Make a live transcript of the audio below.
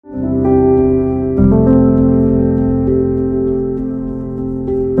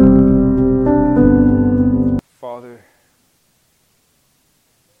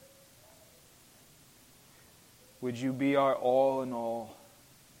be our all in all?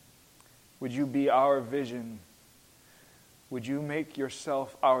 Would you be our vision? Would you make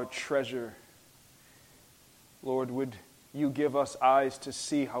yourself our treasure? Lord, would you give us eyes to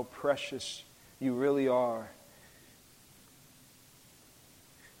see how precious you really are?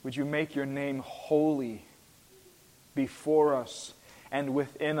 Would you make your name holy before us and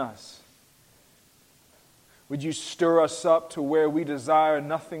within us? Would you stir us up to where we desire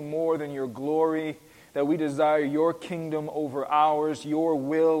nothing more than your glory, that we desire your kingdom over ours, your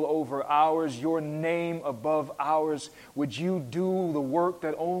will over ours, your name above ours? Would you do the work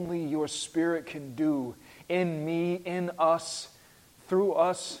that only your Spirit can do in me, in us, through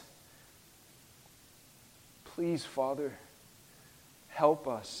us? Please, Father, help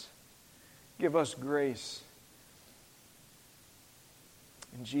us. Give us grace.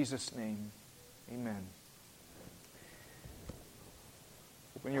 In Jesus' name, amen.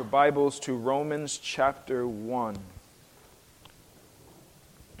 Open your Bibles to Romans chapter 1.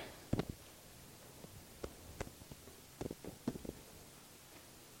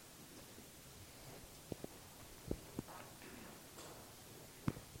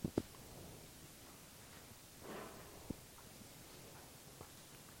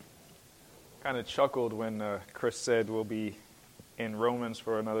 Kind of chuckled when Chris said we'll be in Romans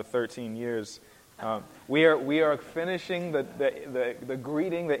for another 13 years. We are finishing the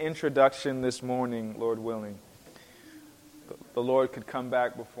greeting, the introduction this morning, Lord willing. The Lord could come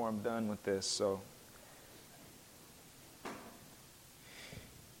back before I'm done with this. So,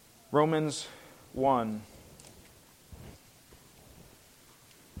 Romans 1,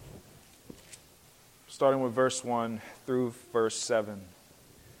 starting with verse 1 through verse 7.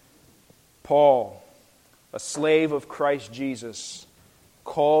 Paul, a slave of Christ Jesus,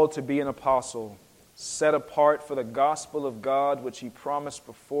 called to be an apostle, set apart for the gospel of God, which he promised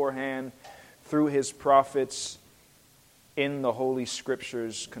beforehand through his prophets in the Holy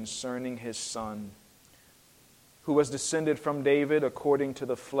Scriptures concerning his Son, who was descended from David according to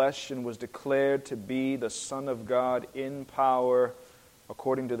the flesh and was declared to be the Son of God in power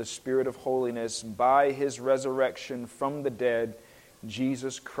according to the Spirit of holiness by his resurrection from the dead,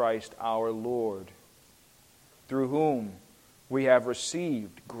 Jesus Christ our Lord, through whom we have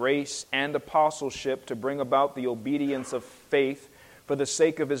received grace and apostleship to bring about the obedience of faith for the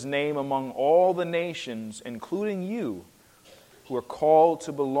sake of his name among all the nations, including you, who are called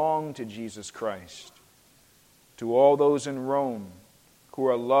to belong to Jesus Christ. To all those in Rome who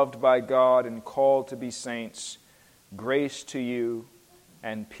are loved by God and called to be saints, grace to you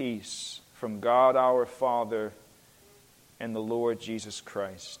and peace from God our Father and the Lord Jesus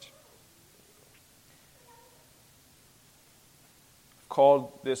Christ. I've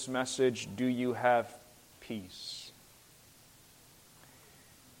called this message, Do You Have Peace?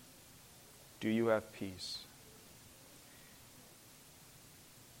 Do you have peace?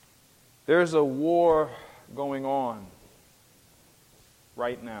 There's a war going on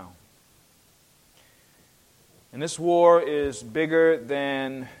right now. And this war is bigger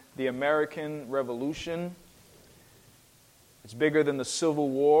than the American Revolution. It's bigger than the Civil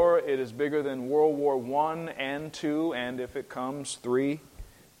War. It is bigger than World War I and II, and if it comes, III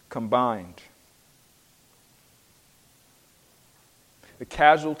combined. The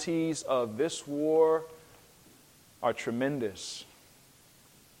casualties of this war are tremendous,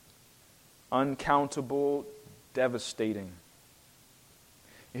 uncountable, devastating.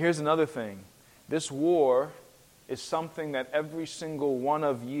 Here's another thing. This war is something that every single one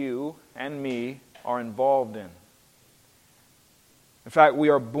of you and me are involved in. In fact, we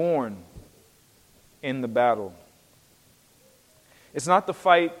are born in the battle. It's not the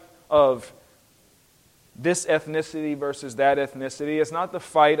fight of this ethnicity versus that ethnicity. It's not the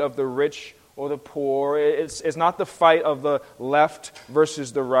fight of the rich or the poor. It's not the fight of the left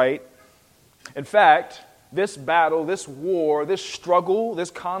versus the right. In fact, this battle, this war, this struggle, this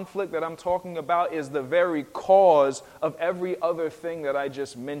conflict that I'm talking about is the very cause of every other thing that I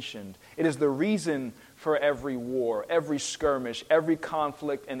just mentioned. It is the reason for every war, every skirmish, every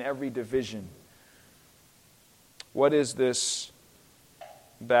conflict, and every division. What is this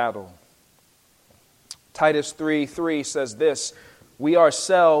battle? Titus 3:3 says this, We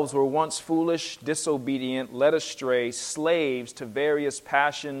ourselves were once foolish, disobedient, led astray, slaves to various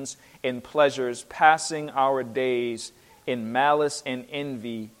passions and pleasures, passing our days in malice and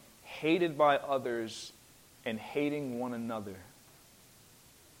envy, hated by others and hating one another.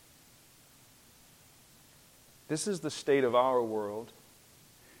 This is the state of our world.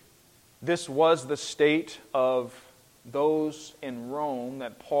 This was the state of those in Rome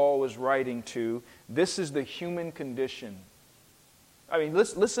that Paul was writing to. This is the human condition. I mean,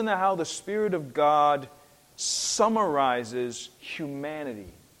 listen to how the Spirit of God summarizes humanity.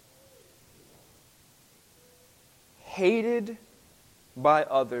 Hated by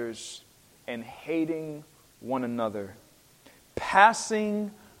others and hating one another. Passing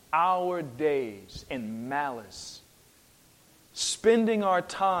our days in malice. Spending our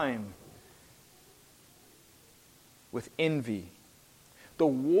time with envy. The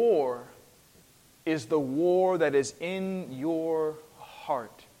war is the war that is in your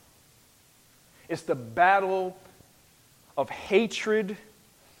heart. It's the battle of hatred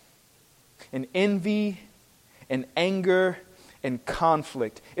and envy and anger and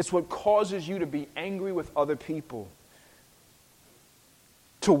conflict. It's what causes you to be angry with other people.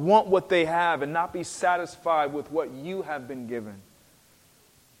 To want what they have and not be satisfied with what you have been given.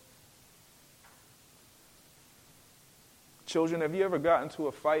 Children, have you ever gotten into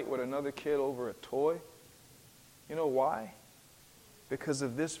a fight with another kid over a toy? You know why? Because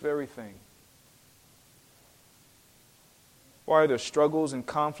of this very thing. Why are there struggles and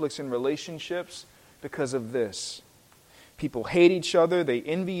conflicts in relationships? Because of this. People hate each other, they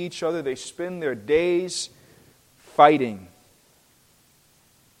envy each other, they spend their days fighting.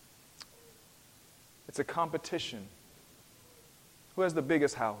 It's a competition. Who has the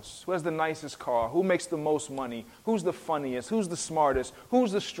biggest house? Who has the nicest car? Who makes the most money? Who's the funniest? Who's the smartest?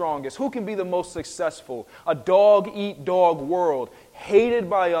 Who's the strongest? Who can be the most successful? A dog-eat-dog world, hated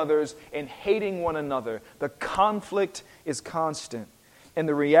by others and hating one another. The conflict is constant. And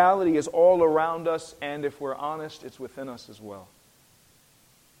the reality is all around us, and if we're honest, it's within us as well.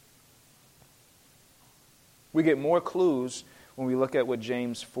 We get more clues when we look at what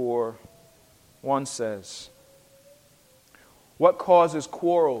James 4:1 says. What causes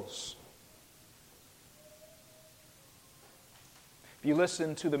quarrels? If you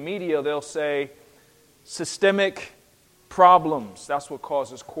listen to the media, they'll say systemic problems. That's what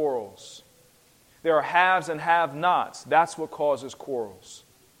causes quarrels. There are haves and have-nots. That's what causes quarrels.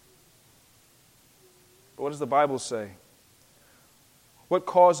 But what does the Bible say? What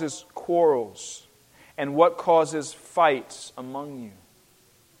causes quarrels? And what causes fights among you?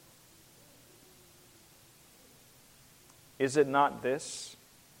 Is it not this,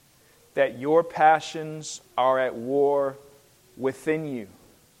 that your passions are at war within you?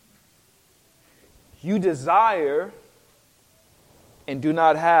 You desire and do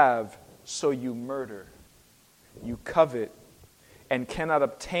not have, so you murder. You covet and cannot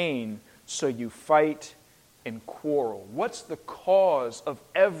obtain, so you fight and quarrel. What's the cause of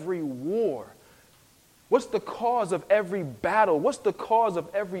every war? What's the cause of every battle? What's the cause of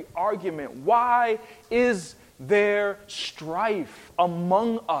every argument? Why is there strife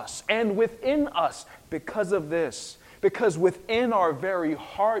among us and within us? Because of this. Because within our very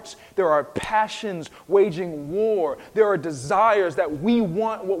hearts, there are passions waging war. There are desires that we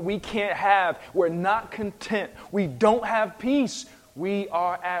want what we can't have. We're not content. We don't have peace. We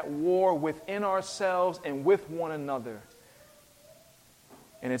are at war within ourselves and with one another.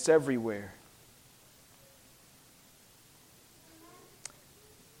 And it's everywhere.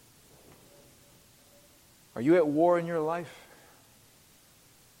 Are you at war in your life?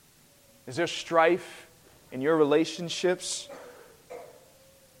 Is there strife in your relationships?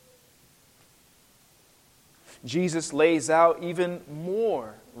 Jesus lays out even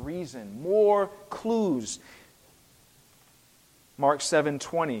more reason, more clues. Mark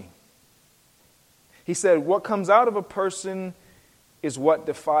 7:20. He said, what comes out of a person is what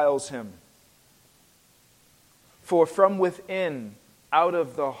defiles him. For from within, out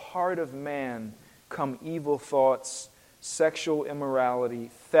of the heart of man, come evil thoughts, sexual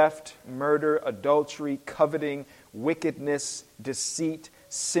immorality, theft, murder, adultery, coveting, wickedness, deceit,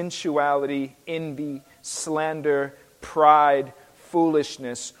 sensuality, envy, slander, pride,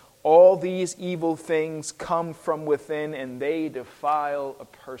 foolishness. All these evil things come from within, and they defile a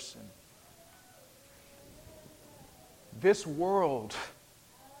person. This world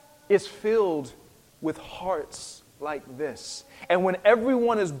is filled with hearts like this. And when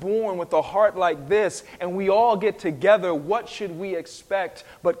everyone is born with a heart like this, and we all get together, what should we expect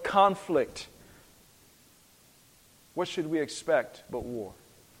but conflict? What should we expect but war?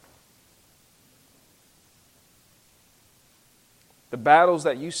 The battles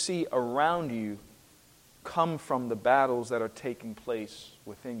that you see around you come from the battles that are taking place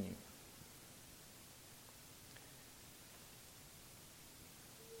within you.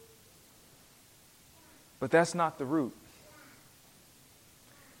 But that's not the root.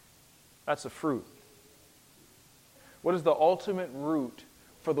 That's a fruit. What is the ultimate root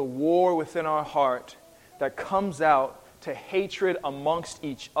for the war within our heart that comes out to hatred amongst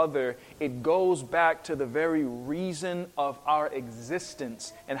each other, it goes back to the very reason of our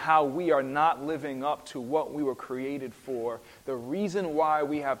existence and how we are not living up to what we were created for. The reason why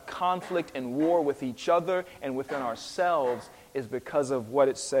we have conflict and war with each other and within ourselves is because of what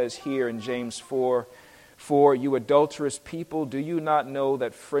it says here in James 4. For you adulterous people, do you not know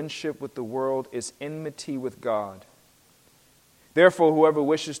that friendship with the world is enmity with God? Therefore, whoever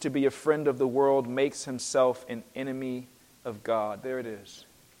wishes to be a friend of the world makes himself an enemy of God. There it is.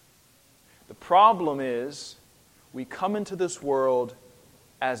 The problem is we come into this world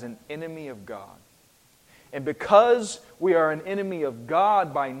as an enemy of God. And because we are an enemy of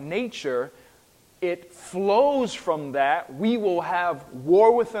God by nature, it flows from that. We will have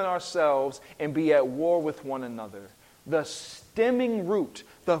war within ourselves and be at war with one another. The stemming root,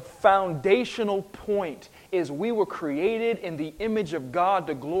 the foundational point is we were created in the image of God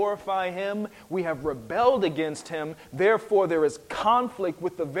to glorify Him. We have rebelled against Him. Therefore, there is conflict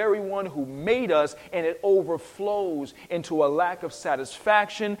with the very one who made us, and it overflows into a lack of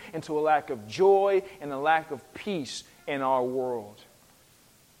satisfaction, into a lack of joy, and a lack of peace in our world.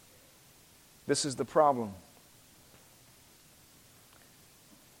 This is the problem.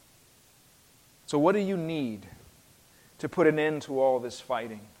 So what do you need to put an end to all this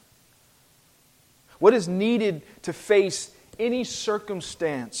fighting? What is needed to face any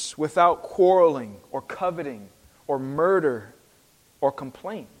circumstance without quarreling or coveting or murder or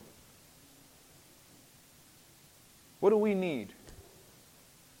complaint? What do we need?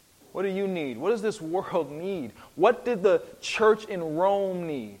 What do you need? What does this world need? What did the church in Rome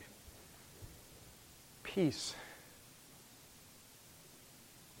need? Peace.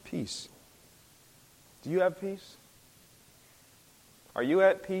 Peace. Do you have peace? Are you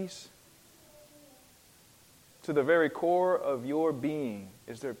at peace? To the very core of your being,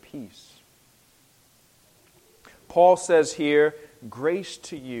 is there peace? Paul says here, grace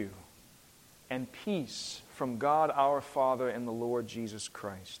to you and peace from God our Father and the Lord Jesus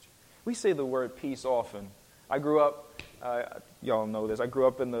Christ. We say the word peace often. I grew up, y'all know this, I grew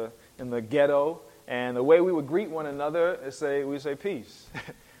up in the ghetto, and the way we would greet one another is we say peace.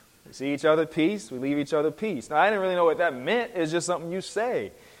 We see each other peace, we leave each other peace. Now, I didn't really know what that meant. It's just something you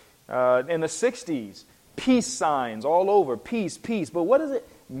say. In the 60s, peace signs all over, peace, peace. But what does it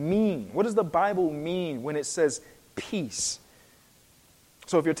mean? What does the Bible mean when it says peace?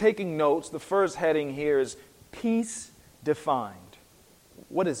 So if you're taking notes, the first heading here is peace defined.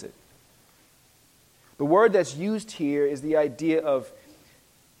 What is it? The word that's used here is the idea of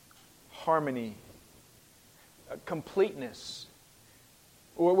harmony, completeness,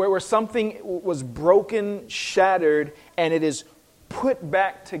 where something was broken, shattered, and it is put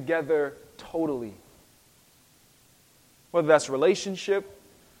back together totally. Whether that's relationship,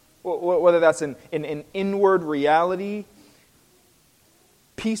 whether that's an inward reality,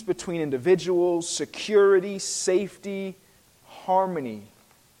 peace between individuals, security, safety, harmony.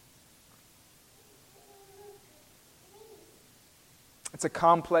 It's a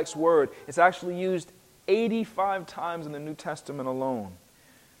complex word. It's actually used 85 times in the New Testament alone.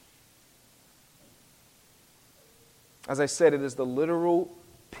 As I said, it is the literal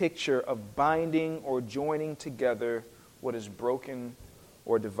picture of binding or joining together what is broken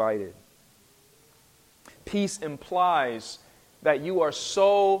or divided. Peace implies that you are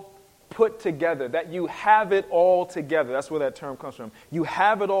so put together, that you have it all together. That's where that term comes from. You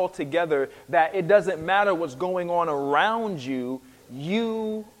have it all together, that it doesn't matter what's going on around you,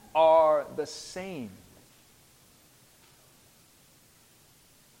 you are the same.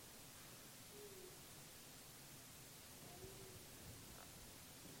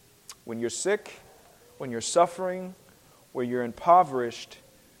 When you're sick, when you're suffering, when you're impoverished,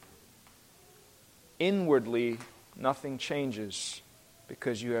 inwardly nothing changes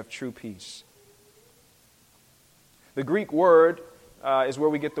because you have true peace. The Greek word is where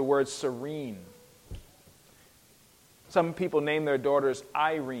we get the word serene. Some people name their daughters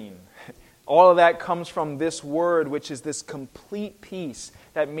Irene. All of that comes from this word, which is this complete peace.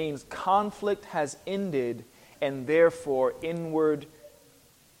 That means conflict has ended, and therefore inward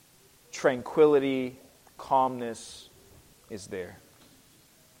tranquility, calmness is there.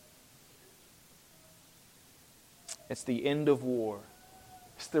 It's the end of war.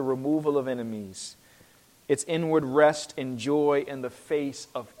 It's the removal of enemies. It's inward rest and joy in the face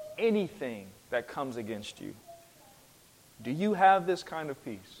of anything that comes against you. Do you have this kind of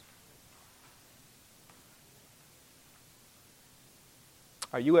peace?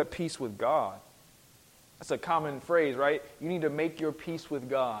 Are you at peace with God? That's a common phrase, right? You need to make your peace with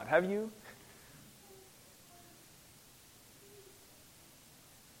God. Have you?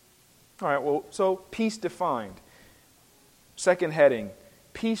 All right, well, so peace defined. Second heading,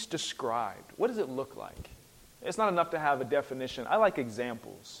 peace described. What does it look like? It's not enough to have a definition. I like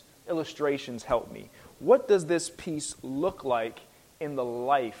examples. Illustrations help me. What does this peace look like in the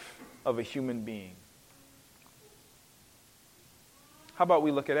life of a human being? How about we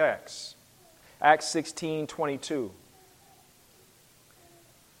look at Acts? Acts 16:22.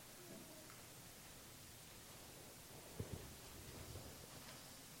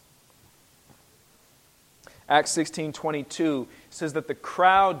 Acts 16:22 says that the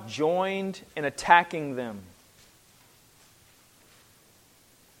crowd joined in attacking them.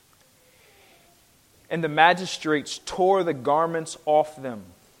 And the magistrates tore the garments off them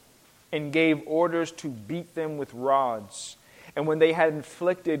and gave orders to beat them with rods. And when they had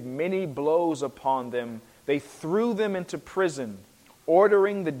inflicted many blows upon them, they threw them into prison,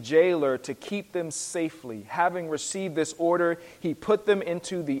 ordering the jailer to keep them safely. Having received this order, he put them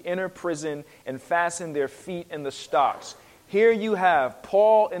into the inner prison and fastened their feet in the stocks. Here you have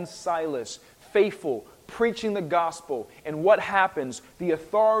Paul and Silas, faithful, preaching the gospel. And what happens? The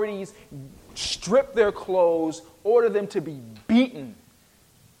authorities strip their clothes, order them to be beaten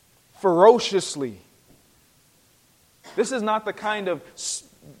ferociously. This is not the kind of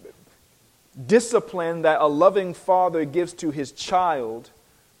discipline that a loving father gives to his child.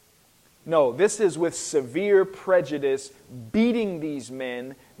 No, this is with severe prejudice, beating these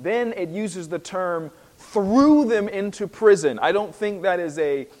men. Then it uses the term, threw them into prison. I don't think that is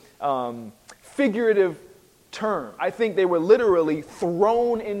a figurative term. I think they were literally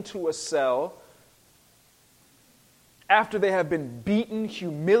thrown into a cell after they have been beaten,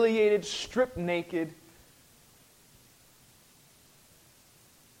 humiliated, stripped naked,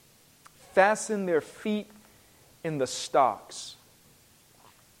 fasten their feet in the stocks.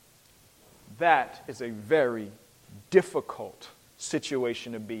 That is a very difficult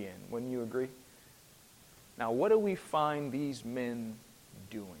situation to be in. Wouldn't you agree? Now, what do we find these men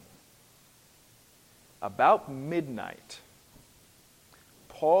doing? About midnight,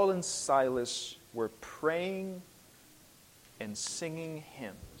 Paul and Silas were praying and singing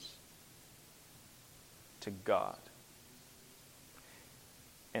hymns to God.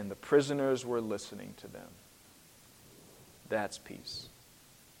 And the prisoners were listening to them. That's peace.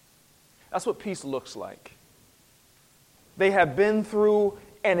 That's what peace looks like. They have been through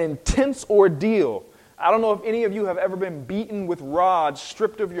an intense ordeal. I don't know if any of you have ever been beaten with rods,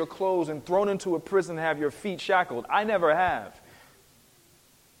 stripped of your clothes, and thrown into a prison and have your feet shackled. I never have.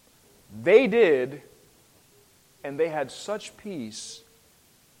 They did, and they had such peace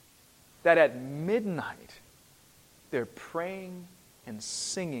that at midnight they're praying and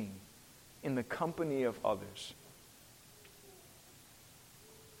singing in the company of others.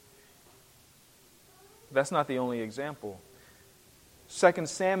 That's not the only example. 2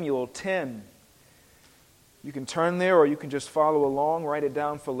 Samuel 10. You can turn there or you can just follow along, write it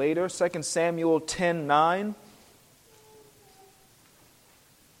down for later. 2 Samuel 10:9.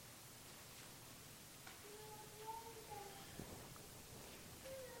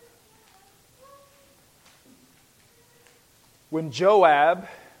 When Joab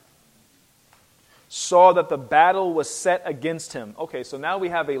saw that the battle was set against him. Okay, so now we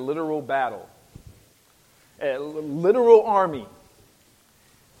have a literal battle. A literal army.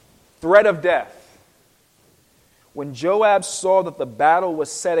 Threat of death. When Joab saw that the battle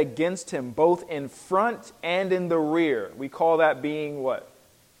was set against him, both in front and in the rear. We call that being what?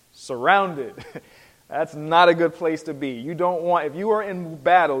 Surrounded. That's not a good place to be. You don't want, if you are in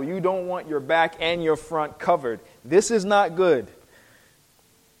battle, you don't want your back and your front covered. This is not good.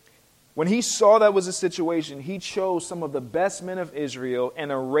 When he saw that was a situation, he chose some of the best men of Israel and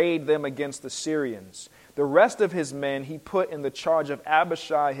arrayed them against the Syrians. The rest of his men he put in the charge of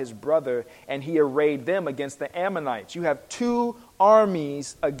Abishai, his brother, and he arrayed them against the Ammonites. You have two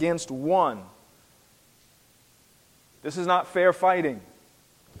armies against one. This is not fair fighting.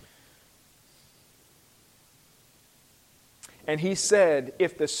 And he said,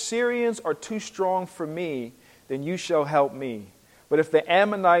 if the Syrians are too strong for me, then you shall help me. But if the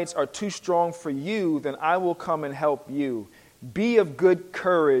Ammonites are too strong for you, then I will come and help you. Be of good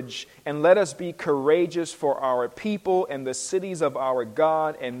courage, and let us be courageous for our people and the cities of our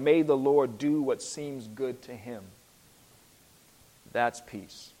God, and may the Lord do what seems good to him. That's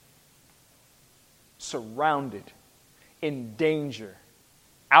peace. Surrounded, in danger,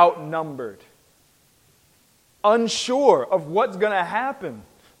 outnumbered, unsure of what's going to happen,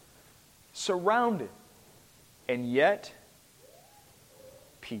 surrounded, and yet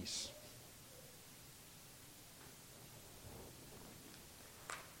peace.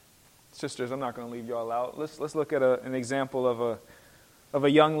 Sisters, I'm not going to leave y'all out. Let's look at an example of a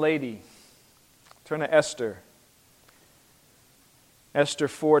young lady. Turn to Esther. Esther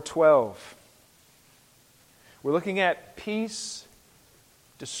 4:12. We're looking at peace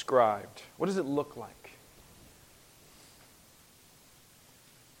described. What does it look like?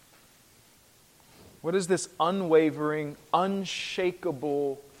 What is this unwavering,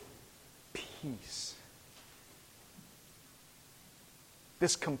 unshakable peace?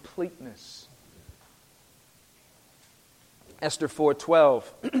 This completeness. Esther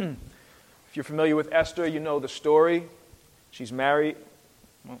 4:12. If you're familiar with Esther, you know the story. She's married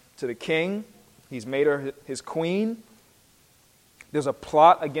to the king. He's made her his queen. There's a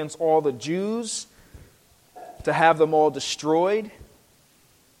plot against all the Jews to have them all destroyed.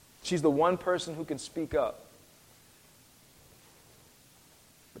 She's the one person who can speak up.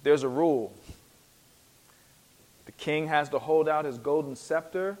 But there's a rule. The king has to hold out his golden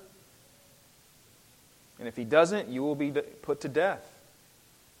scepter. And if he doesn't, you will be put to death.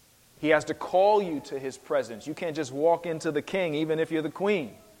 He has to call you to his presence. You can't just walk into the king, even if you're the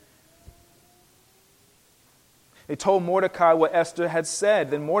queen. They told Mordecai what Esther had said.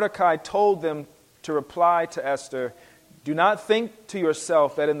 Then Mordecai told them to reply to Esther, "Do not think to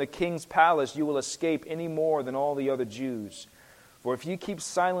yourself that in the king's palace you will escape any more than all the other Jews. For if you keep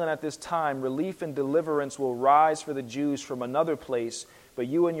silent at this time, relief and deliverance will rise for the Jews from another place, but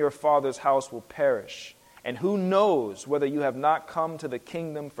you and your father's house will perish. And who knows whether you have not come to the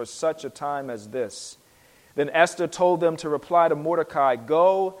kingdom for such a time as this?" Then Esther told them to reply to Mordecai,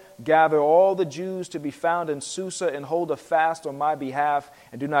 "Go, gather all the Jews to be found in Susa and hold a fast on my behalf,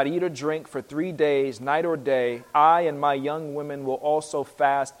 and do not eat or drink for 3 days, night or day. I and my young women will also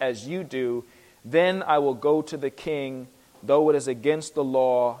fast as you do. Then I will go to the king, though it is against the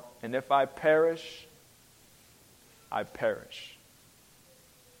law, and if I perish, I perish."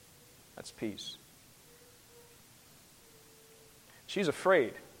 That's peace. She's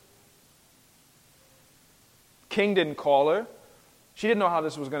afraid. King didn't call her. She didn't know how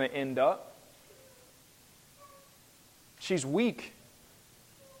this was going to end up. She's weak.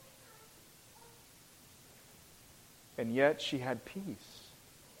 And yet she had peace.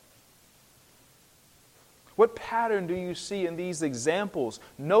 What pattern do you see in these examples?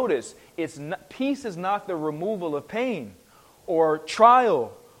 Notice, peace is not the removal of pain or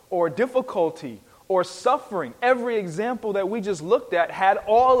trial or difficulty or suffering. Every example that we just looked at had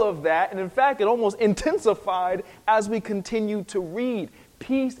all of that, and in fact, it almost intensified as we continue to read.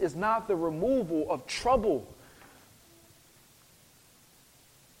 Peace is not the removal of trouble.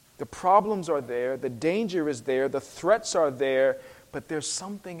 The problems are there, the danger is there, the threats are there, but there's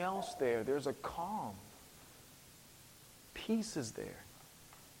something else there. There's a calm. Peace is there.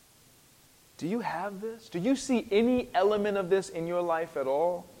 Do you have this? Do you see any element of this in your life at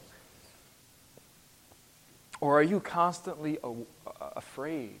all? Or are you constantly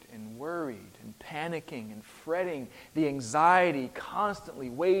afraid and worried and panicking and fretting? The anxiety constantly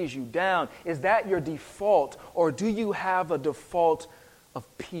weighs you down. Is that your default, or do you have a default of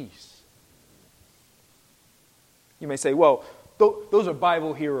peace? You may say, well, those are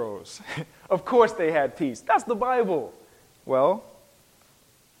Bible heroes. Of course they had peace. That's the Bible. Well,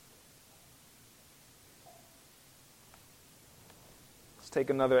 let's take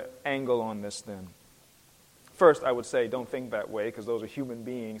another angle on this then. First, I would say don't think that way because those are human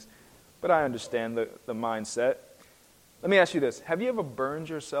beings, but I understand the mindset. Let me ask you this. Have you ever burned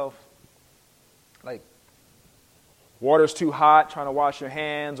yourself? Like, water's too hot, trying to wash your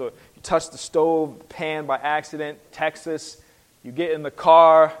hands, or you touch the stove pan by accident, Texas, you get in the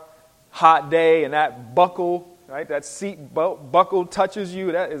car, hot day, and that buckle, right, that seat buckle touches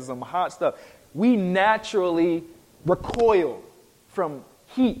you. That is some hot stuff. We naturally recoil from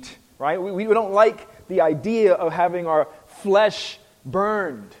heat, right? We don't like the idea of having our flesh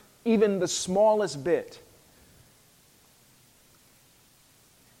burned, even the smallest bit.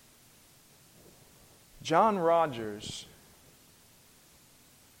 John Rogers,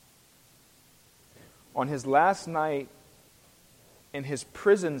 on his last night in his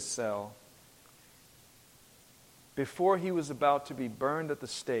prison cell, before he was about to be burned at the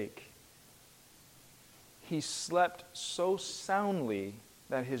stake, he slept so soundly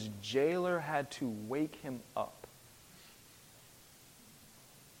that his jailer had to wake him up.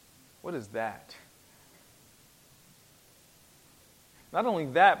 What is that? Not only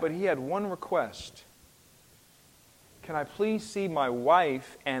that, but he had one request. Can I please see my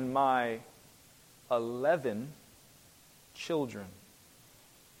wife and my 11 children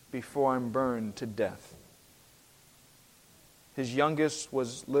before I'm burned to death? His youngest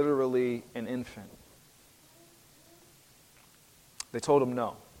was literally an infant. They told him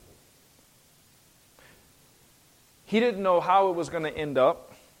no. He didn't know how it was going to end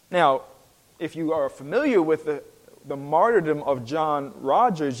up. Now, if you are familiar with the martyrdom of John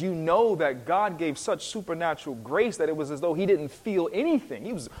Rogers, you know that God gave such supernatural grace that it was as though he didn't feel anything.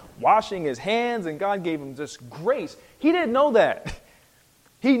 He was washing his hands and God gave him just grace. He didn't know that.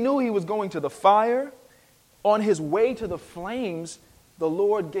 He knew he was going to the fire. On his way to the flames, the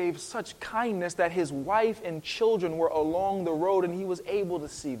Lord gave such kindness that his wife and children were along the road and he was able to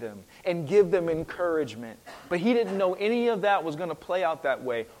see them and give them encouragement. But he didn't know any of that was going to play out that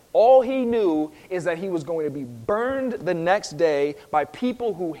way. All he knew is that he was going to be burned the next day by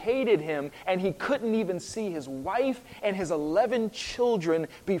people who hated him, and he couldn't even see his wife and his 11 children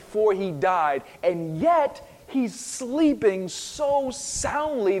before he died. And yet, he's sleeping so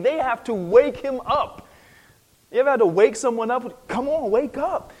soundly, they have to wake him up. You ever had to wake someone up? Come on, wake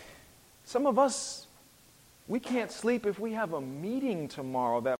up. Some of us, we can't sleep if we have a meeting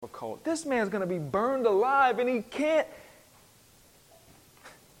tomorrow that we're called. This man's going to be burned alive, and he can't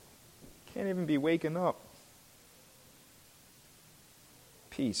even be waking up.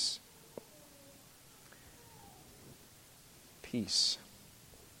 Peace. Peace.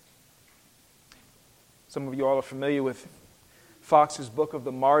 Some of you all are familiar with Fox's Book of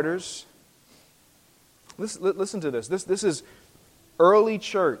the Martyrs. Listen to this. This is early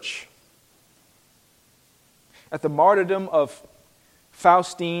church. At the martyrdom of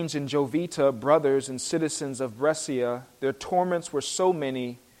Faustines and Jovita, brothers and citizens of Brescia, their torments were so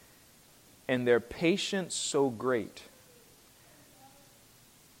many and their patience so great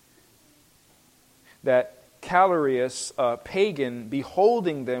that Calerius, a pagan,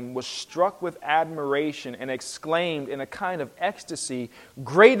 beholding them, was struck with admiration and exclaimed in a kind of ecstasy,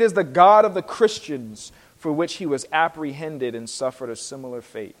 "Great is the God of the Christians," for which he was apprehended and suffered a similar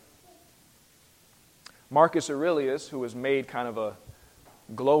fate. Marcus Aurelius, who was made kind of a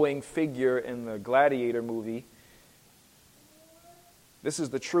glowing figure in the Gladiator movie, this is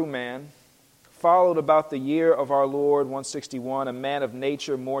the true man, followed about the year of our Lord 161, a man of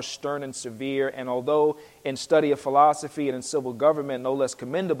nature more stern and severe, and although in study of philosophy and in civil government no less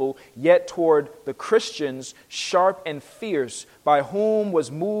commendable, yet toward the Christians sharp and fierce, by whom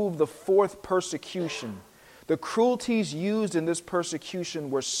was moved the fourth persecution. The cruelties used in this persecution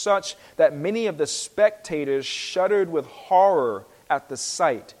were such that many of the spectators shuddered with horror at the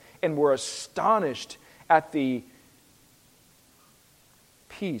sight and were astonished at the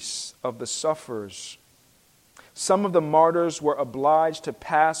peace of the sufferers. Some of the martyrs were obliged to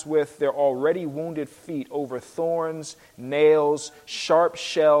pass with their already wounded feet over thorns, nails, sharp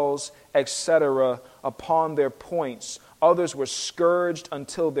shells, etc., upon their points. Others were scourged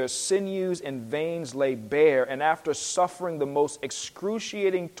until their sinews and veins lay bare, and after suffering the most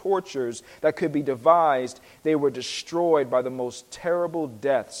excruciating tortures that could be devised, they were destroyed by the most terrible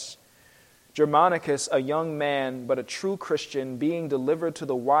deaths. Germanicus, a young man but a true Christian, being delivered to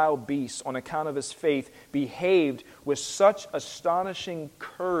the wild beasts on account of his faith, behaved with such astonishing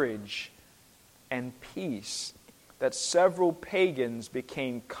courage and peace that several pagans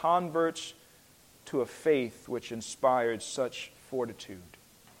became converts to a faith which inspired such fortitude.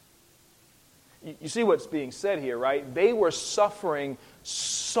 You see what's being said here, right? They were suffering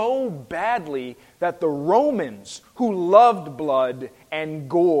so badly that the Romans, who loved blood and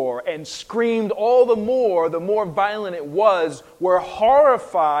gore and screamed all the more violent it was, were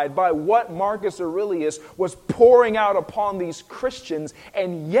horrified by what Marcus Aurelius was pouring out upon these Christians,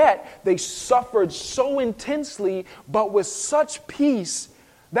 and yet they suffered so intensely but with such peace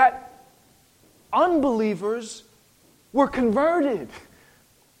that unbelievers were converted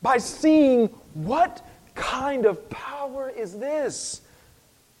by seeing what kind of power is this?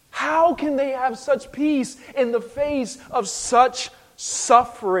 How can they have such peace in the face of such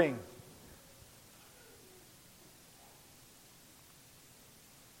suffering?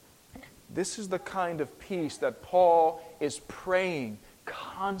 This is the kind of peace that Paul is praying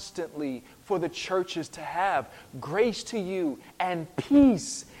constantly for the churches to have. Grace to you and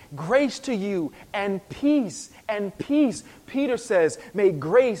peace. Grace to you and peace and peace. Peter says, may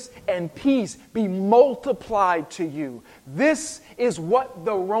grace and peace be multiplied to you. This is what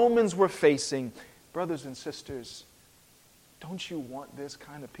the Romans were facing. Brothers and sisters, don't you want this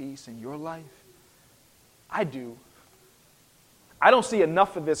kind of peace in your life? I do. I don't see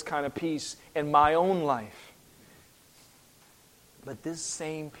enough of this kind of peace in my own life. But this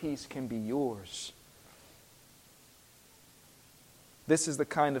same peace can be yours. This is the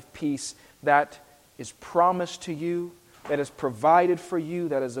kind of peace that is promised to you, that is provided for you,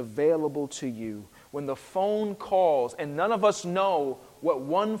 that is available to you. When the phone calls, and none of us know what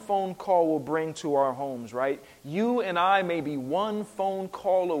one phone call will bring to our homes, right? You and I may be one phone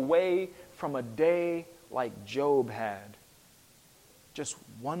call away from a day like Job had. Just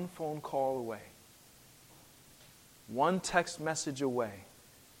one phone call away. one text message away.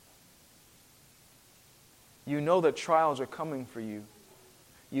 You know that trials are coming for you.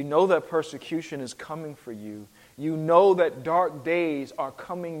 You know that persecution is coming for you. You know that dark days are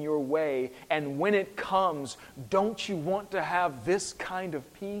coming your way. And when it comes, don't you want to have this kind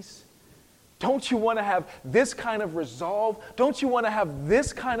of peace? Don't you want to have this kind of resolve? Don't you want to have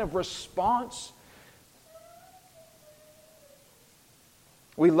this kind of response?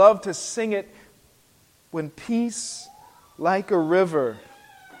 We love to sing it, when peace like a river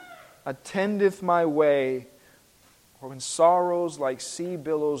attendeth my way, or when sorrows like sea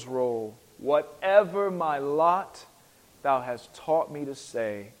billows roll. Whatever my lot, thou hast taught me to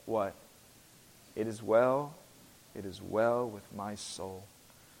say, what? It is well with my soul.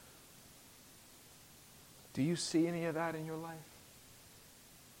 Do you see any of that in your life?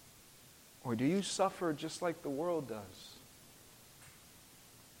 Or do you suffer just like the world does?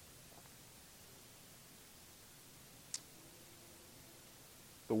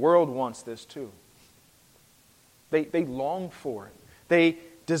 The world wants this too. They long for it. They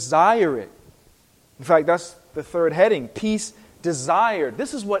desire it. In fact, that's the third heading, peace desired.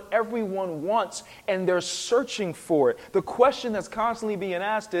 This is what everyone wants, and they're searching for it. The question that's constantly being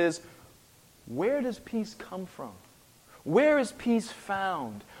asked is, where does peace come from? Where is peace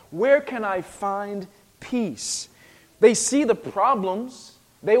found? Where can I find peace? They see the problems.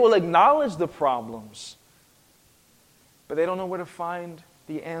 They will acknowledge the problems. But they don't know where to find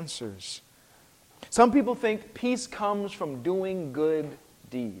the answers. Some people think peace comes from doing good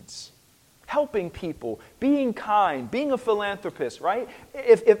deeds. Helping people, being kind, being a philanthropist, right?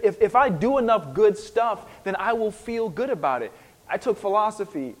 If I do enough good stuff, then I will feel good about it. I took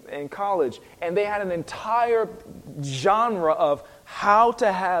philosophy in college, and they had an entire genre of how to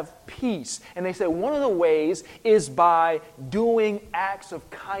have peace. And they said one of the ways is by doing acts of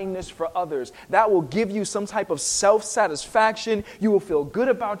kindness for others. That will give you some type of self-satisfaction. You will feel good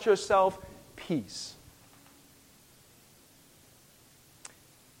about yourself. Peace.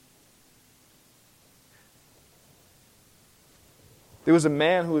 There was a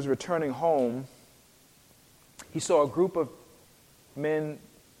man who was returning home. He saw a group of men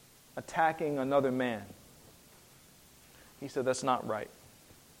attacking another man. He said, that's not right.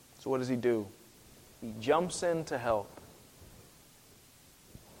 So what does he do? He jumps in to help.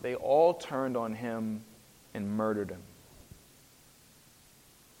 They all turned on him and murdered him.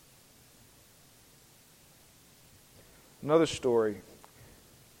 Another story.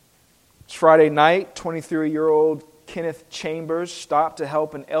 It's Friday night, 23-year-old Kenneth Chambers stopped to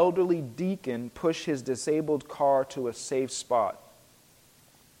help an elderly deacon push his disabled car to a safe spot.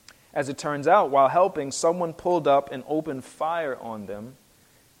 As it turns out, while helping, someone pulled up and opened fire on them.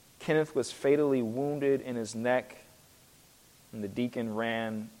 Kenneth was fatally wounded in his neck, and the deacon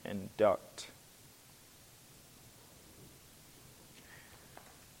ran and ducked.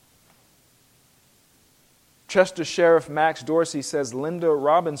 Chester Sheriff Max Dorsey says Linda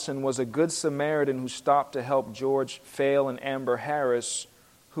Robinson was a good Samaritan who stopped to help George Fail and Amber Harris,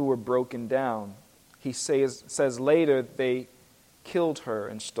 who were broken down. He says later they killed her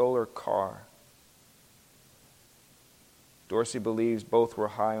and stole her car. Dorsey believes both were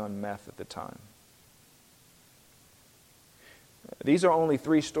high on meth at the time. These are only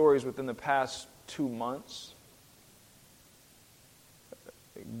 3 stories within the past 2 months.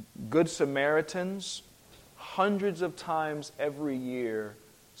 Good Samaritans, hundreds of times every year,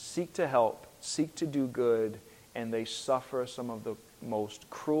 seek to help, seek to do good, and they suffer some of the most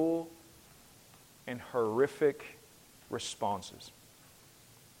cruel and horrific responses.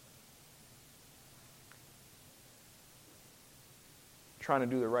 Trying to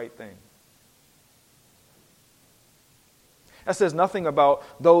do the right thing. That says nothing about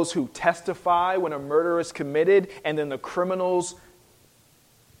those who testify when a murder is committed and then the criminals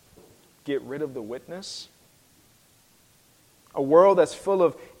get rid of the witness. A world that's full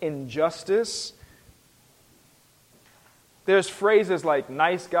of injustice. There's phrases like,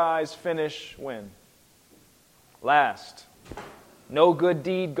 nice guys finish when? Last. No good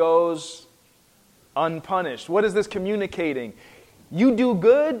deed goes unpunished. What is this communicating? You do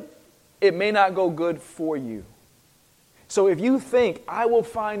good, it may not go good for you. So if you think, I will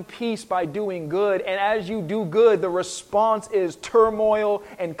find peace by doing good, and as you do good, the response is turmoil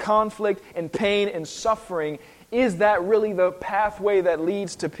and conflict and pain and suffering, is that really the pathway that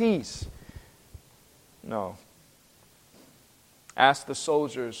leads to peace? No. Ask the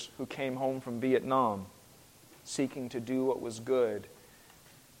soldiers who came home from Vietnam, seeking to do what was good,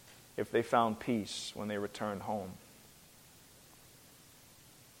 if they found peace when they returned home.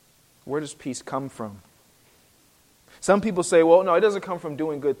 Where does peace come from? Some people say, well, no, it doesn't come from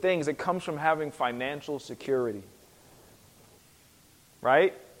doing good things. It comes from having financial security.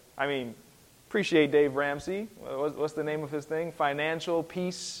 right? I mean, appreciate Dave Ramsey. What's the name of his thing? Financial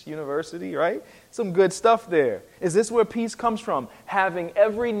Peace University, right? Some good stuff there. Is this where peace comes from? Having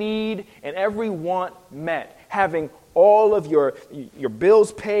every need and every want met. Having all of your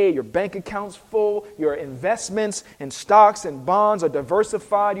bills paid, your bank accounts full, your investments and stocks and bonds are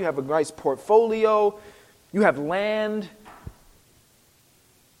diversified. You have a nice portfolio. You have land.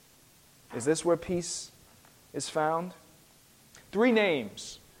 Is this where peace is found? 3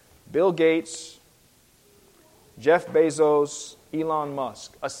 names: Bill Gates, Jeff Bezos, Elon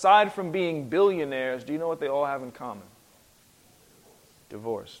Musk. Aside from being billionaires, do you know what they all have in common?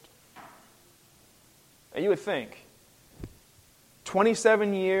 Divorced. And you would think,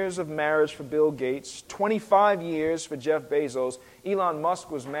 27 years of marriage for Bill Gates, 25 years for Jeff Bezos. Elon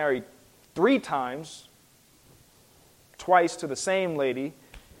Musk was married 3 times, twice to the same lady.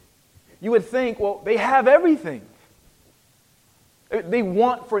 You would think, well, they have everything. They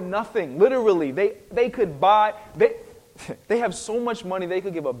want for nothing. Literally, they could buy, they have so much money they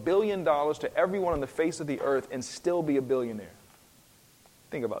could give $1 billion to everyone on the face of the earth and still be a billionaire.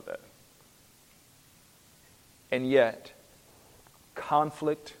 Think about that. And yet,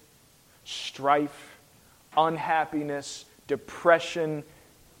 conflict, strife, unhappiness, depression,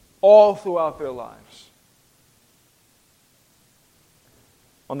 all throughout their lives.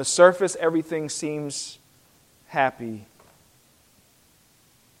 On the surface, everything seems happy.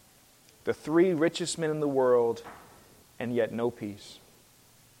 The 3 richest men in the world, and yet no peace.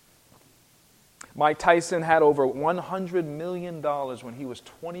 Mike Tyson had over $100 million when he was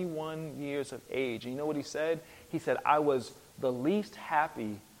 21 years of age. And you know what he said? He said, I was the least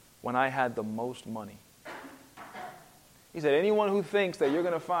happy when I had the most money. He said, anyone who thinks that you're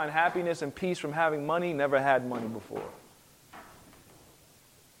going to find happiness and peace from having money never had money before.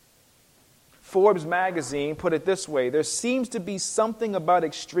 Forbes magazine put it this way: there seems to be something about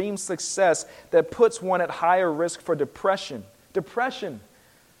extreme success that puts one at higher risk for depression. Depression.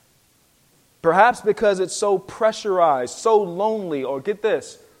 Perhaps because it's so pressurized, so lonely, or get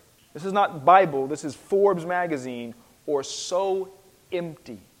this is not Bible, this is Forbes magazine, or so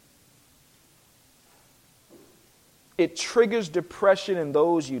empty. It triggers depression in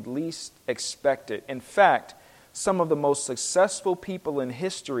those you'd least expect it. In fact, some of the most successful people in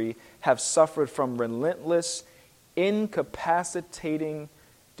history have suffered from relentless, incapacitating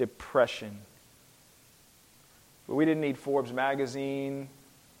depression. But we didn't need Forbes magazine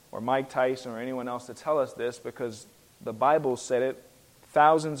or Mike Tyson or anyone else to tell us this, because the Bible said it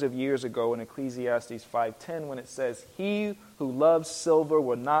thousands of years ago in Ecclesiastes 5:10 when it says, he who loves silver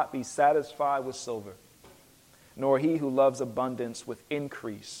will not be satisfied with silver, nor he who loves abundance with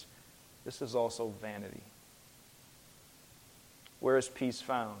increase. This is also vanity. Where is peace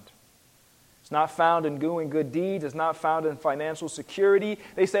found? It's not found in doing good deeds. It's not found in financial security.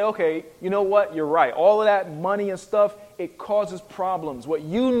 They say, okay, you know what? You're right. All of that money and stuff, it causes problems. What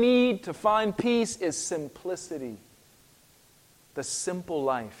you need to find peace is simplicity. The simple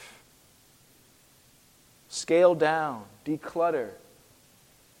life. Scale down. Declutter.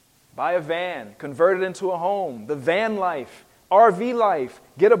 Buy a van. Convert it into a home. The van life. RV life.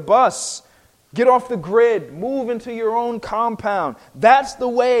 Get a bus. Get off the grid. Move into your own compound. That's the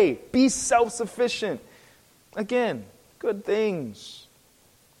way. Be self-sufficient. Again, good things.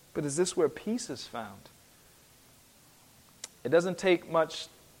 But is this where peace is found? It doesn't take much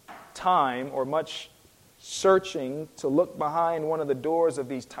time or much searching to look behind one of the doors of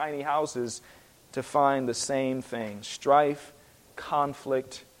these tiny houses to find the same thing: strife,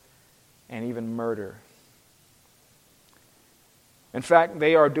 conflict, and even murder. In fact,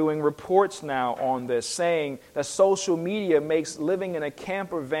 they are doing reports now on this, saying that social media makes living in a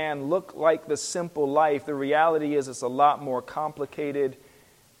camper van look like the simple life. The reality is it's a lot more complicated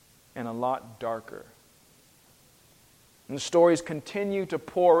and a lot darker. And the stories continue to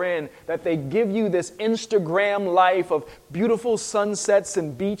pour in that they give you this Instagram life of beautiful sunsets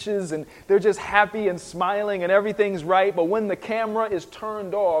and beaches, and they're just happy and smiling and everything's right. But when the camera is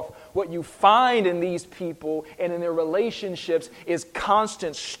turned off, what you find in these people and in their relationships is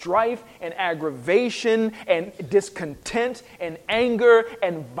constant strife and aggravation and discontent and anger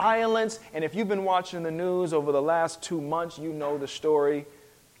and violence. And if you've been watching the news over the last 2 months, you know the story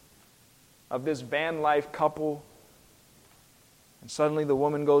of this van life couple. And suddenly the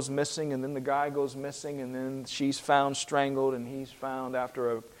woman goes missing, and then the guy goes missing, and then she's found strangled, and he's found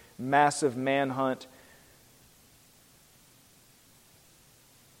after a massive manhunt.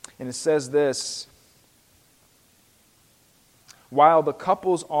 And it says this: while the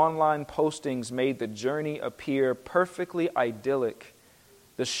couple's online postings made the journey appear perfectly idyllic,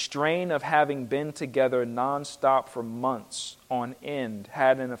 The strain of having been together nonstop for months on end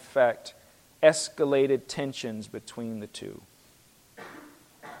had in effect escalated tensions between the two.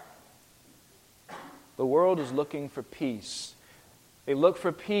 The world is looking for peace. They look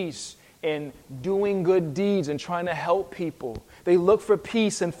for peace in doing good deeds and trying to help people. They look for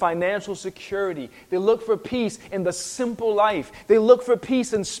peace in financial security. They look for peace in the simple life. They look for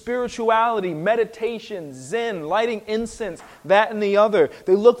peace in spirituality, meditation, Zen, lighting incense, that and the other.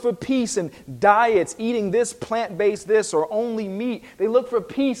 They look for peace in diets, eating this, plant-based this, or only meat. They look for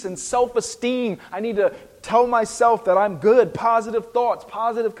peace in self-esteem. I need to tell myself that I'm good, positive thoughts,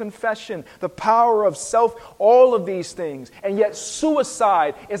 positive confession, the power of self, all of these things. And yet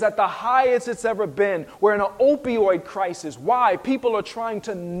suicide is at the highest it's ever been. We're in an opioid crisis. Why? People are trying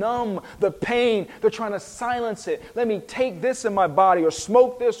to numb the pain. They're trying to silence it. Let me take this in my body, or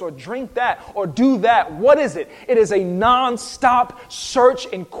smoke this, or drink that, or do that. What is it? It is a non-stop search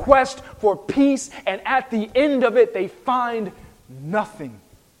and quest for peace, and at the end of it, they find nothing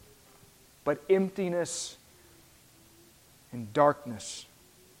but emptiness and darkness.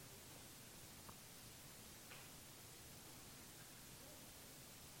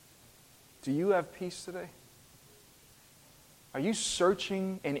 Do you have peace today? Are you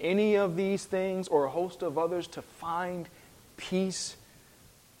searching in any of these things or a host of others to find peace?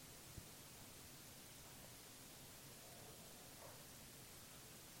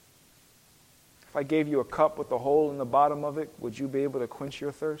 If I gave you a cup with a hole in the bottom of it, would you be able to quench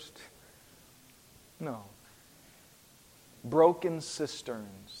your thirst? No. Broken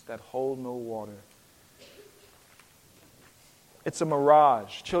cisterns that hold no water. It's a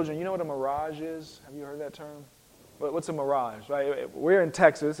mirage. Children, you know what a mirage is? Have you heard that term? What's a mirage, right? We're in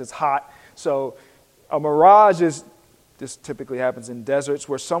Texas. It's hot. So a mirage is, this typically happens in deserts,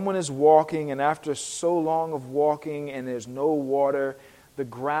 where someone is walking, and after so long of walking and there's no water, the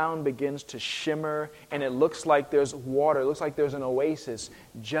ground begins to shimmer, and it looks like there's water. It looks like there's an oasis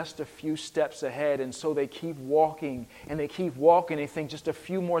just a few steps ahead. And so they keep walking, and they keep walking. They think just a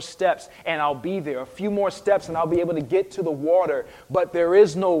few more steps, and I'll be there. A few more steps, and I'll be able to get to the water. But there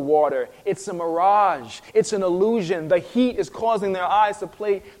is no water. It's a mirage. It's an illusion. The heat is causing their eyes to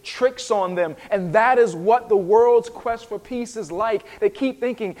play tricks on them. And that is what the world's quest for peace is like. They keep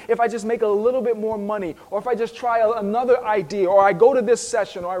thinking, if I just make a little bit more money, or if I just try another idea, or I go to this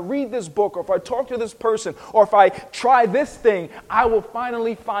session, or I read this book, or if I talk to this person, or if I try this thing, I will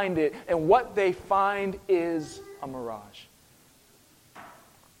finally find it. And what they find is a mirage.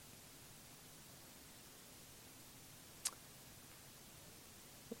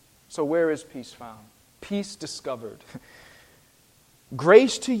 So where is peace found? Peace discovered.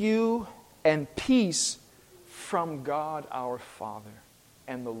 Grace to you and peace from God our Father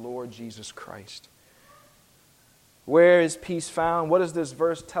and the Lord Jesus Christ. Where is peace found? What does this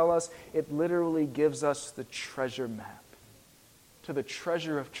verse tell us? It literally gives us the treasure map to the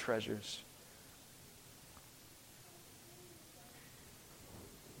treasure of treasures.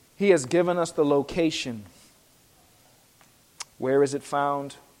 He has given us the location. Where is it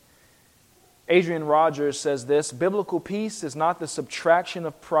found? Adrian Rogers says this: biblical peace is not the subtraction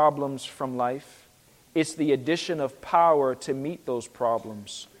of problems from life. It's the addition of power to meet those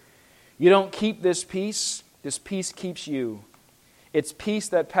problems. You don't keep this peace. This peace keeps you. It's peace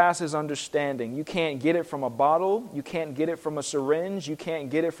that passes understanding. You can't get it from a bottle. You can't get it from a syringe. You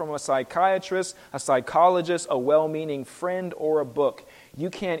can't get it from a psychiatrist, a psychologist, a well-meaning friend, or a book. You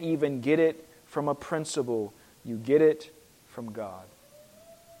can't even get it from a principle. You get it from God.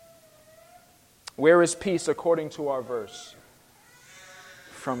 Where is peace according to our verse?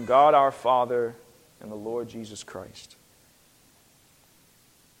 From God our Father and the Lord Jesus Christ.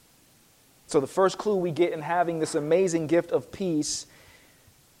 So the first clue we get in having this amazing gift of peace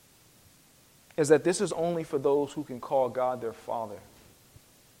is that this is only for those who can call God their Father.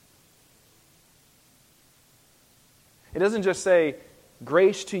 It doesn't just say,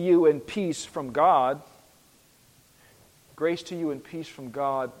 grace to you and peace from God. Grace to you and peace from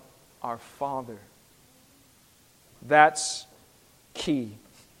God, our Father. That's key.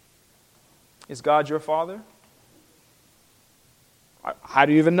 Is God your Father? How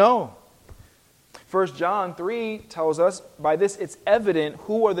do you even know? 1 John 3 tells us, by this it's evident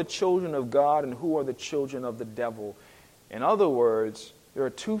who are the children of God and who are the children of the devil. In other words, there are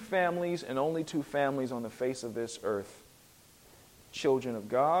two families and only two families on the face of this earth. Children of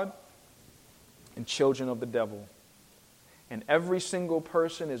God and children of the devil. And every single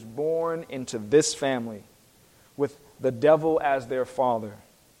person is born into this family with the devil as their father.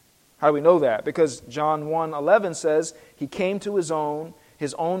 How do we know that? Because John 1:11 says, he came to his own,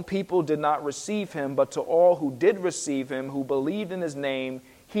 His own people did not receive him, but to all who did receive him, who believed in his name,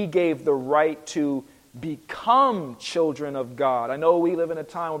 he gave the right to become children of God. I know we live in a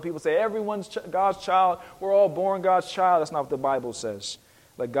time when people say everyone's God's child, we're all born God's child. That's not what the Bible says.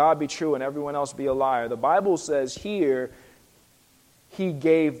 Let God be true and everyone else be a liar. The Bible says here, he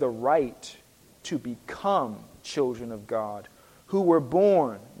gave the right to become children of God, who were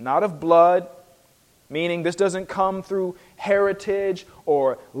born not of blood, meaning this doesn't come through heritage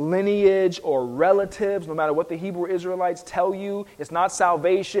or lineage or relatives, no matter what the Hebrew Israelites tell you. It's not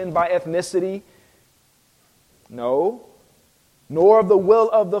salvation by ethnicity. No. Nor of the will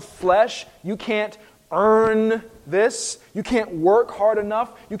of the flesh. You can't earn this. You can't work hard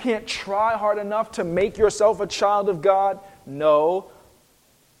enough. You can't try hard enough to make yourself a child of God. No.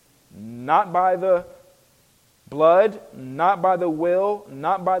 Not by the blood, not by the will,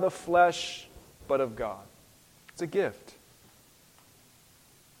 not by the flesh, but of God. It's a gift.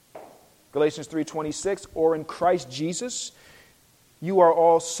 Galatians 3:26, or in Christ Jesus, you are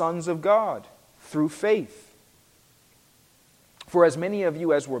all sons of God through faith. For as many of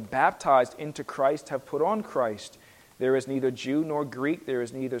you as were baptized into Christ have put on Christ. There is neither Jew nor Greek, there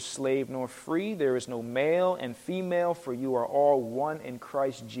is neither slave nor free, there is no male and female, for you are all one in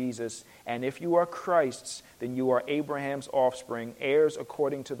Christ Jesus. And if you are Christ's, then you are Abraham's offspring, heirs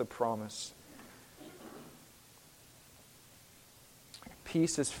according to the promise.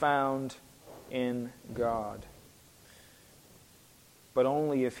 Peace is found in God, but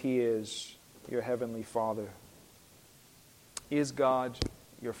only if He is your heavenly Father. Is God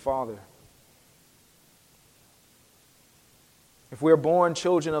your Father? If we're born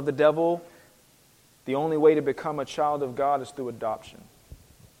children of the devil, the only way to become a child of God is through adoption.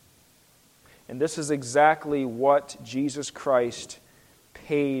 And this is exactly what Jesus Christ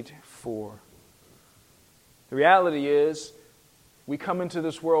paid for. The reality is, we come into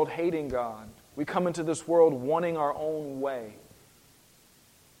this world hating God. We come into this world wanting our own way.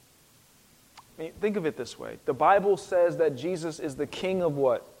 I mean, think of it this way. The Bible says that Jesus is the King of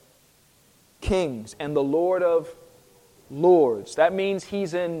what? Kings, and the Lord of lords. That means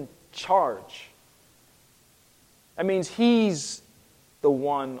He's in charge. That means He's the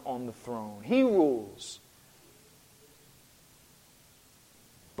one on the throne. He rules.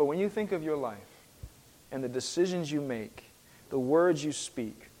 But when you think of your life and the decisions you make, the words you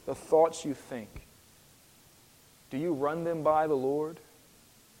speak, the thoughts you think, do you run them by the Lord?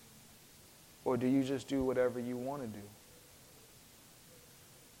 Or do you just do whatever you want to do?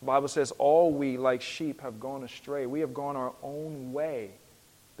 The Bible says, all we like sheep have gone astray. We have gone our own way.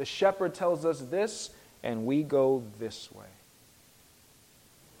 The shepherd tells us this, and we go this way.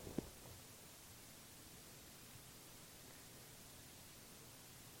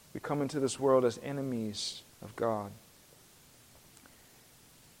 We come into this world as enemies of God.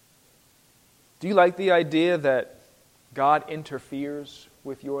 Do you like the idea that God interferes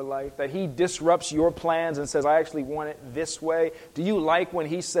with your life? That He disrupts your plans and says, I actually want it this way? Do you like when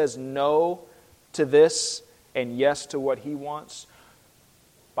He says no to this and yes to what He wants?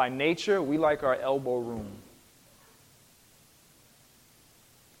 By nature, we like our elbow room.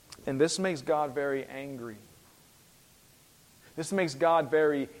 And this makes God very angry. This makes God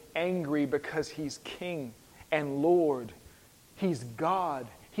very angry because He's King and Lord. He's God.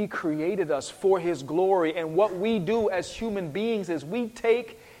 He created us for His glory. And what we do as human beings is we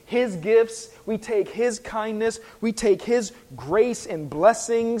take His gifts, we take His kindness, we take His grace and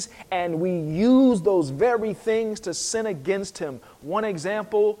blessings, and we use those very things to sin against Him. One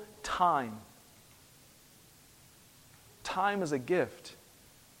example, time. Time is a gift.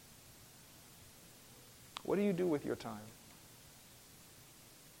 What do you do with your time?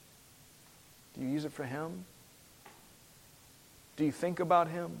 Do you use it for Him? Do you think about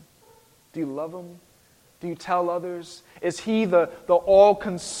Him? Do you love Him? Do you tell others? Is He the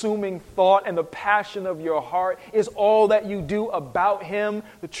all-consuming thought and the passion of your heart? Is all that you do about Him?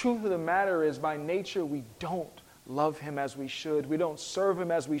 The truth of the matter is, by nature, we don't love Him as we should. We don't serve Him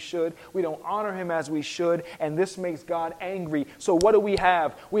as we should. We don't honor Him as we should. And this makes God angry. So what do we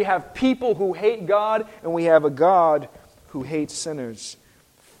have? We have people who hate God, and we have a God who hates sinners.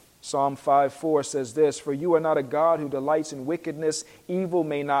 Psalm 5:4 says this, for you are not a God who delights in wickedness. Evil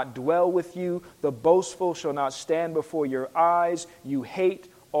may not dwell with you. The boastful shall not stand before your eyes. You hate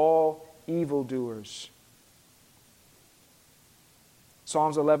all evildoers.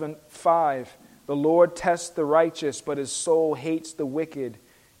 Psalms 11:5, the Lord tests the righteous, but His soul hates the wicked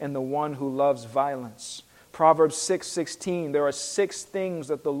and the one who loves violence. Proverbs 6:16, there are 6 things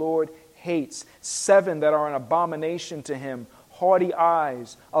that the Lord hates, 7 that are an abomination to Him. haughty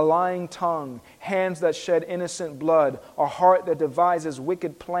eyes, a lying tongue, hands that shed innocent blood, a heart that devises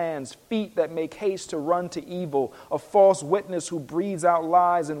wicked plans, feet that make haste to run to evil, a false witness who breathes out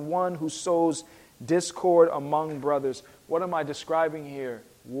lies, and one who sows discord among brothers. What am I describing here?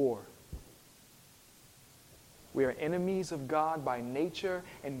 War. We are enemies of God by nature,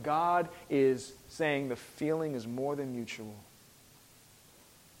 and God is saying the feeling is more than mutual.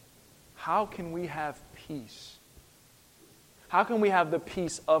 How can we have peace? How can we have the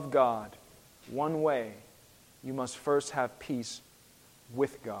peace of God? One way, you must first have peace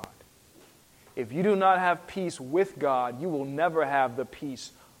with God. If you do not have peace with God, you will never have the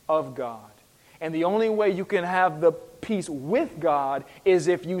peace of God. And the only way you can have the peace with God is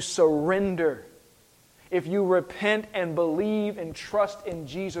if you surrender. If you repent and believe and trust in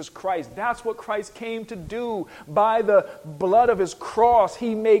Jesus Christ. That's what Christ came to do. By the blood of His cross,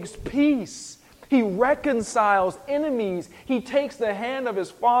 He makes peace. He reconciles enemies. He takes the hand of His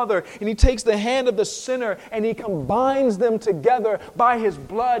Father and He takes the hand of the sinner and He combines them together by His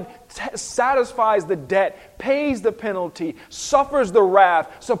blood, satisfies the debt, pays the penalty, suffers the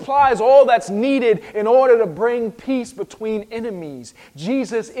wrath, supplies all that's needed in order to bring peace between enemies.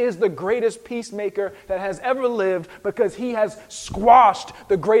 Jesus is the greatest peacemaker that has ever lived because He has squashed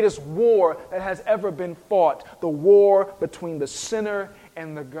the greatest war that has ever been fought, the war between the sinner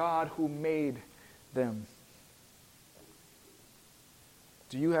and the God who made them.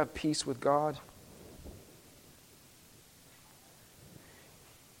 Do you have peace with God?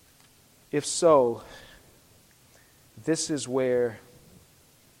 If so, this is where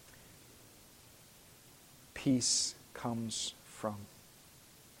peace comes from.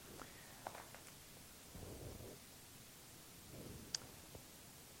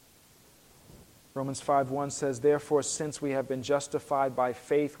 Romans 5:1 says, "Therefore, since we have been justified by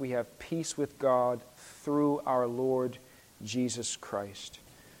faith, we have peace with God through our Lord Jesus Christ."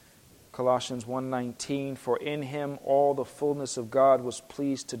 Colossians 1:19, "For in Him all the fullness of God was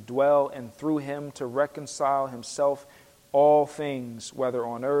pleased to dwell, and through Him to reconcile Himself all things, whether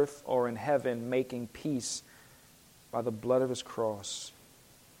on earth or in heaven, making peace by the blood of His cross."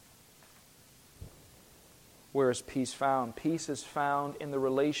 Where is peace found? Peace is found in the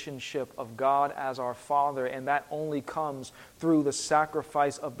relationship of God as our Father, and that only comes through the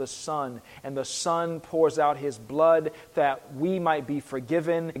sacrifice of the Son. And the Son pours out His blood that we might be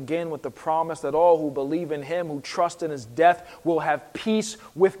forgiven, again with the promise that all who believe in Him, who trust in His death, will have peace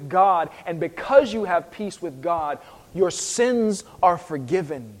with God. And because you have peace with God, your sins are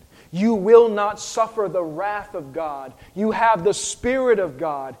forgiven. You will not suffer the wrath of God. You have the Spirit of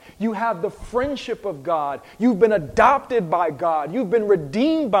God. You have the friendship of God. You've been adopted by God. You've been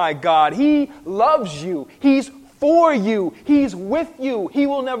redeemed by God. He loves you. He's for you. He's with you. He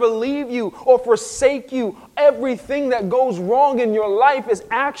will never leave you or forsake you. Everything that goes wrong in your life is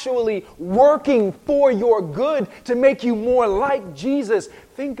actually working for your good to make you more like Jesus.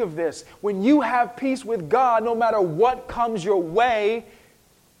 Think of this. When you have peace with God, no matter what comes your way,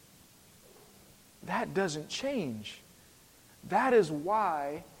 that doesn't change. That is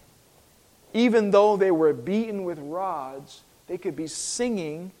why, even though they were beaten with rods, they could be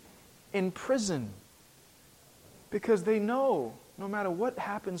singing in prison. Because they know, no matter what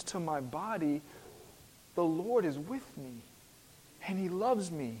happens to my body, the Lord is with me. And He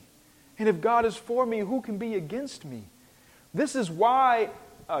loves me. And if God is for me, who can be against me? This is why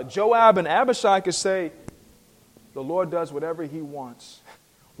Joab and Abishai could say, the Lord does whatever He wants.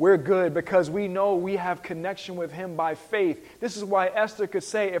 We're good because we know we have connection with Him by faith. This is why Esther could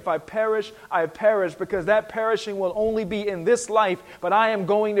say, if I perish, I perish, because that perishing will only be in this life, but I am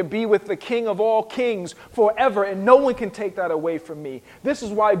going to be with the King of all kings forever, and no one can take that away from me. This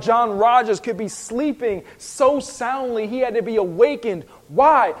is why John Rogers could be sleeping so soundly he had to be awakened.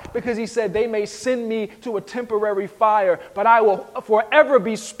 Why? Because he said, they may send me to a temporary fire, but I will forever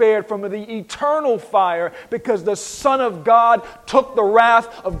be spared from the eternal fire because the Son of God took the wrath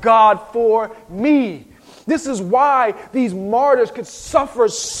of God for me. This is why these martyrs could suffer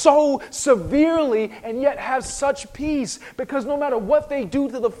so severely and yet have such peace, because no matter what they do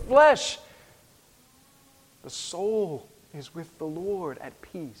to the flesh, the soul is with the Lord at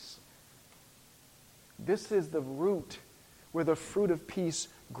peace. This is the root where the fruit of peace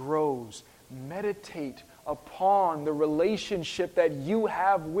grows. Meditate upon the relationship that you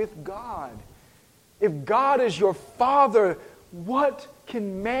have with God. If God is your Father, what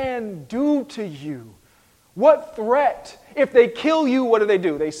can man do to you? What threat? If they kill you, what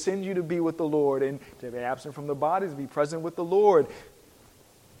do? They send you to be with the Lord, and to be absent from the body, to be present with the Lord.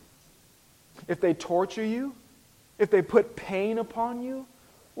 If they torture you, if they put pain upon you,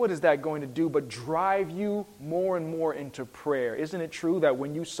 what is that going to do but drive you more and more into prayer? Isn't it true that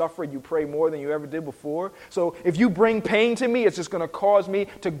when you suffer, you pray more than you ever did before? So if you bring pain to me, it's just going to cause me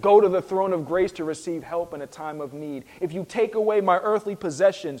to go to the throne of grace to receive help in a time of need. If you take away my earthly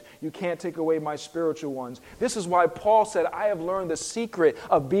possessions, you can't take away my spiritual ones. This is why Paul said, I have learned the secret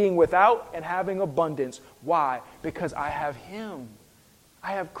of being without and having abundance. Why? Because I have Him.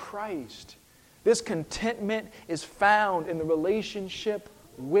 I have Christ. This contentment is found in the relationship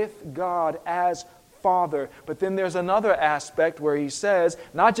with God as Father. But then there's another aspect where he says,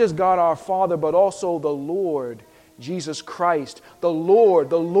 not just God our Father, but also the Lord, Jesus Christ. The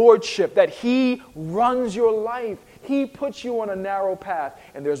Lord, the Lordship, that He runs your life. He puts you on a narrow path.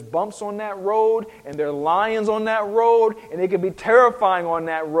 And there's bumps on that road, and there are lions on that road, and it can be terrifying on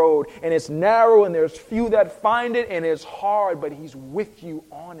that road. And it's narrow, and there's few that find it, and it's hard, but He's with you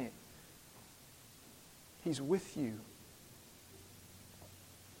on it. He's with you.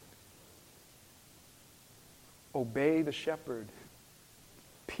 Obey the shepherd.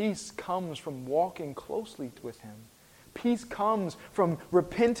 Peace comes from walking closely with Him. Peace comes from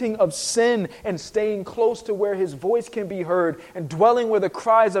repenting of sin and staying close to where His voice can be heard and dwelling where the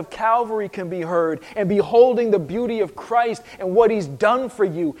cries of Calvary can be heard and beholding the beauty of Christ and what He's done for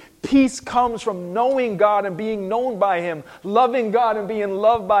you. Peace comes from knowing God and being known by Him, loving God and being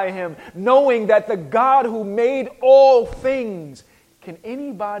loved by Him, knowing that the God who made all things, can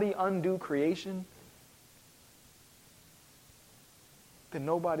anybody undo creation? Then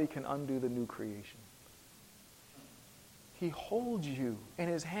nobody can undo the new creation. He holds you in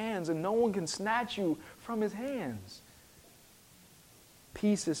His hands, and no one can snatch you from His hands.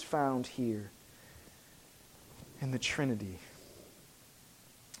 Peace is found here in the Trinity.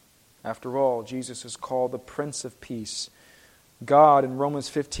 After all, Jesus is called the Prince of Peace. God, in Romans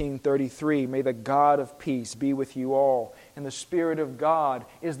 15:33, may the God of peace be with you all. And the Spirit of God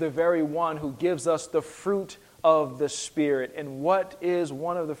is the very one who gives us the fruit of the Spirit. And what is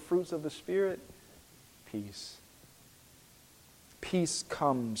one of the fruits of the Spirit? Peace. Peace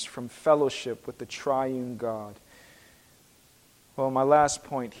comes from fellowship with the triune God. Well, my last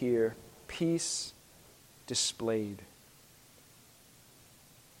point here, peace displayed.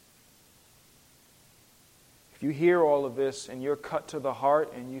 If you hear all of this and you're cut to the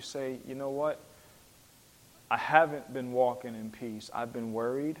heart and you say, you know what? I haven't been walking in peace. I've been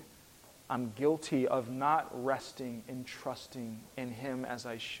worried. I'm guilty of not resting and trusting in Him as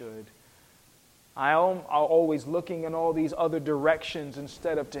I should. I'm always looking in all these other directions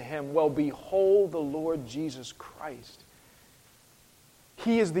instead of to Him. Well, behold the Lord Jesus Christ.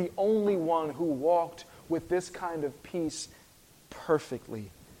 He is the only one who walked with this kind of peace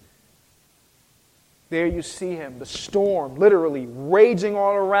perfectly. There you see Him, the storm literally raging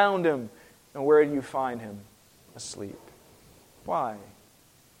all around Him. And where do you find Him? Asleep. Why?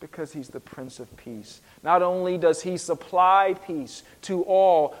 Because He's the Prince of Peace. Not only does He supply peace to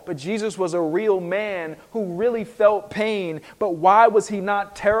all, but Jesus was a real man who really felt pain. But why was He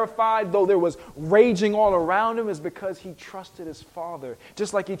not terrified, though there was raging all around Him? Is because He trusted His Father.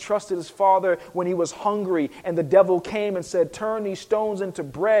 Just like He trusted His Father when He was hungry and the devil came and said, turn these stones into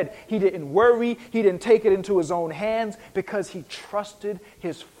bread. He didn't worry. He didn't take it into His own hands because He trusted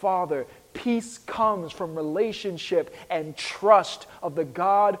His Father. Peace comes from relationship and trust of the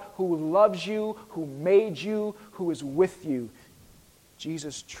God who loves you, who made you, who is with you.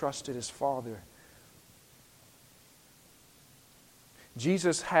 Jesus trusted His Father.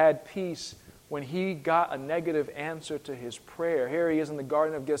 Jesus had peace when He got a negative answer to His prayer. Here He is in the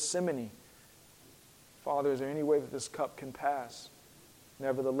Garden of Gethsemane. Father, is there any way that this cup can pass?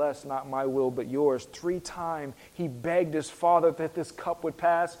 Nevertheless, not my will but yours. 3 times He begged His Father that this cup would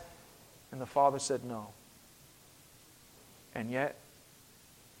pass. And the Father said no. And yet,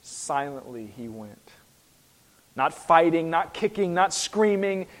 silently He went. Not fighting, not kicking, not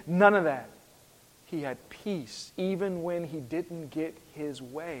screaming, none of that. He had peace even when He didn't get His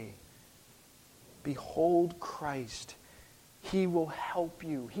way. Behold Christ. He will help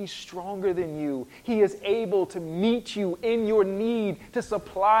you. He's stronger than you. He is able to meet you in your need, to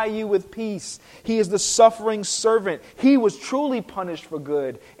supply you with peace. He is the suffering servant. He was truly punished for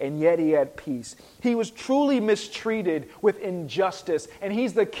good, and yet He had peace. He was truly mistreated with injustice, and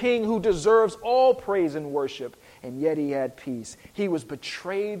He's the King who deserves all praise and worship, and yet He had peace. He was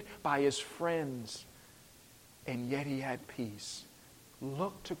betrayed by His friends, and yet He had peace.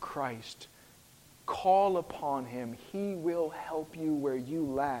 Look to Christ. Call upon Him. He will help you where you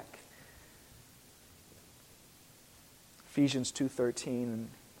lack. Ephesians 2:13, and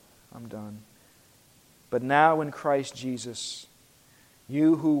I'm done. But now in Christ Jesus,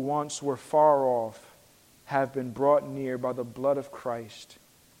 you who once were far off have been brought near by the blood of Christ.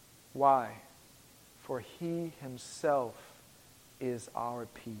 Why? For He Himself is our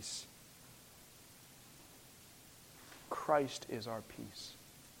peace. Christ is our peace.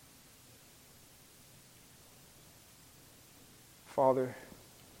 Father,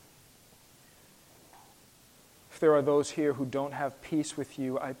 if there are those here who don't have peace with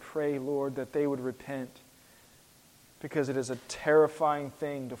you, I pray, Lord, that they would repent, because it is a terrifying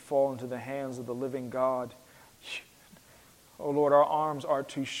thing to fall into the hands of the living God. Oh Lord, our arms are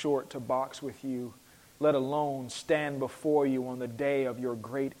too short to box with you, let alone stand before you on the day of your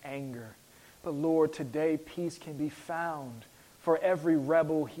great anger. But Lord, today peace can be found for every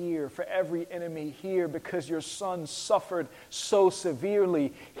rebel here, for every enemy here, because your Son suffered so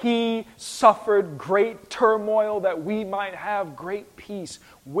severely. He suffered great turmoil that we might have great peace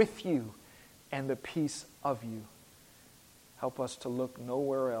with you and the peace of you. Help us to look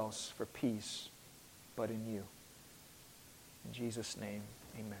nowhere else for peace but in you. In Jesus' name,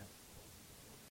 amen.